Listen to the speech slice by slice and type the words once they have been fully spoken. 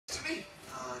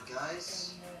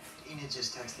guys. Enid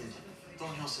just texted.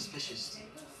 Feeling real suspicious.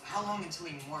 How long until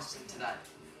he morphs into that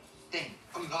thing?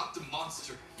 I'm not the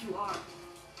monster. You are.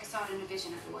 I saw it in a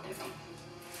vision at the weather thing.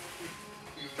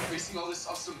 You're basing all this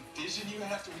off some vision you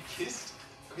had after we kissed?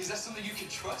 I mean, is that something you can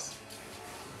trust?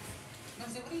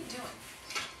 Lindsay, what are you doing?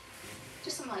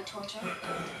 Just some light torture.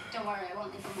 Don't worry, I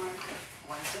won't leave a mark.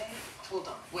 Wednesday? Hold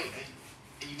on. Wait,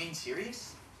 are you being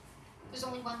serious? There's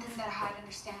only one thing that a Hyde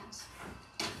understands.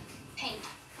 Pain.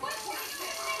 What is this?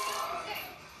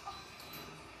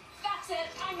 That's it.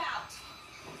 I'm out.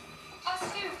 Us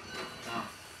too. No.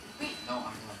 Wait. No, I'm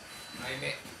not. Right,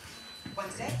 mate.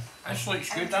 Wednesday? This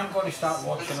looks good. I'm going to start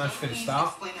watching this for the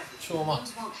start. So much.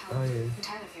 Names won't help. Oh, yeah. And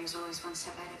Tyler here is always one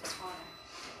step ahead of his father.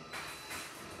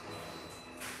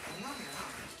 No,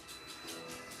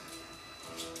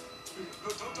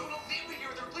 don't.